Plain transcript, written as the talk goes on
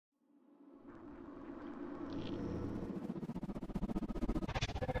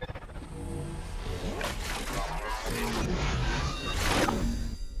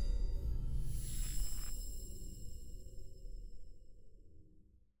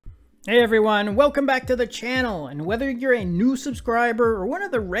Hey everyone, welcome back to the channel, and whether you're a new subscriber or one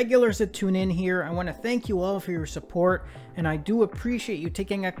of the regulars that tune in here, I want to thank you all for your support, and I do appreciate you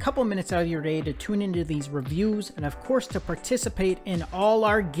taking a couple minutes out of your day to tune into these reviews, and of course to participate in all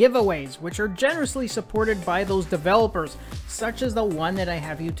our giveaways, which are generously supported by those developers, such as the one that I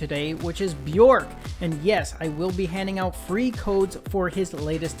have you today, which is Bjork. And yes, I will be handing out free codes for his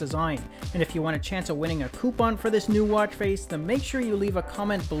latest design. And if you want a chance of winning a coupon for this new watch face, then make sure you leave a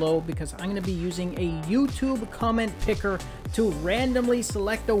comment below, because I'm going to be using a YouTube comment picker to randomly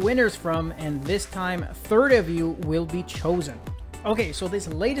select the winners from, and this time 30 of you will be chosen. Okay, so this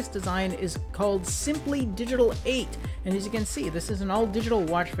latest design is called Simply Digital 8, and as you can see, this is an all-digital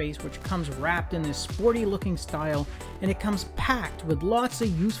watch face which comes wrapped in this sporty looking style, and it comes packed with lots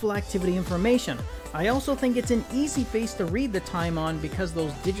of useful activity information. I also think it's an easy face to read the time on because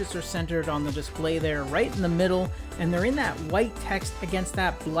those digits are centered on the display there right in the middle, and they're in that white text against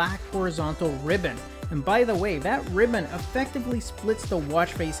that black horizontal ribbon. And by the way, that ribbon effectively splits the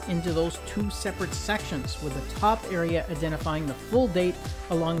watch face into those two separate sections, with the top area identifying the full date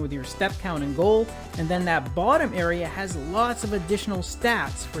along with your step count and goal, and then that bottom area has lots of additional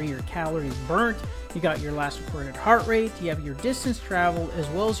stats for your calories burnt. You got your last recorded heart rate, you have your distance traveled, as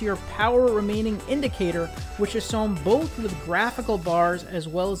well as your power remaining indicator, which is shown both with graphical bars as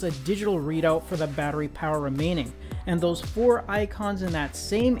well as a digital readout for the battery power remaining. And those four icons in that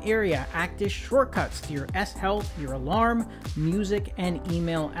same area act as shortcuts to your S Health, your alarm, music, and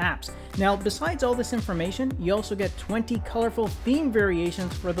email apps. Now, besides all this information, you also get 20 colorful theme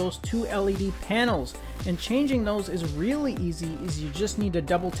variations for those two LED panels. And changing those is really easy, as you just need to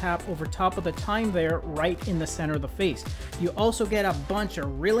double tap over top of the time there right in the center of the face. You also get a bunch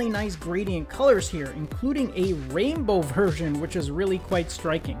of really nice gradient colors here, including a rainbow version, which is really quite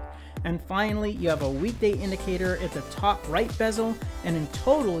striking. And finally, you have a weekday indicator at the top right bezel, and in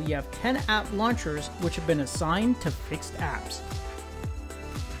total you have 10 app launchers which have been assigned to fixed apps.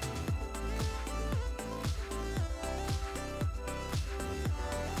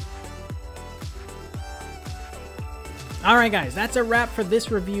 Alright guys, that's a wrap for this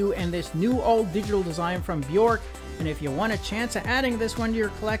review and this new all-digital design from Bjork. And if you want a chance of adding this one to your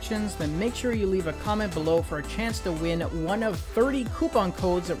collections, then make sure you leave a comment below for a chance to win one of 30 coupon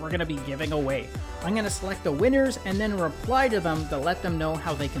codes that we're going to be giving away. I'm going to select the winners and then reply to them to let them know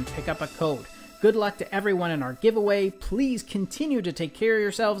how they can pick up a code. Good luck to everyone in our giveaway. Please continue to take care of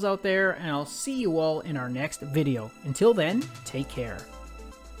yourselves out there, and I'll see you all in our next video. Until then, take care.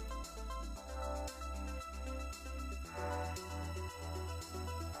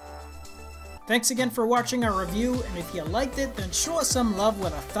 Thanks again for watching our review, and if you liked it, then show us some love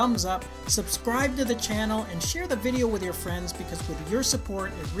with a thumbs up, subscribe to the channel, and share the video with your friends, because with your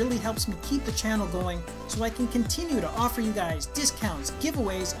support it really helps me keep the channel going so I can continue to offer you guys discounts,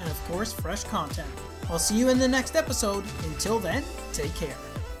 giveaways, and of course fresh content. I'll see you in the next episode. Until then, take care.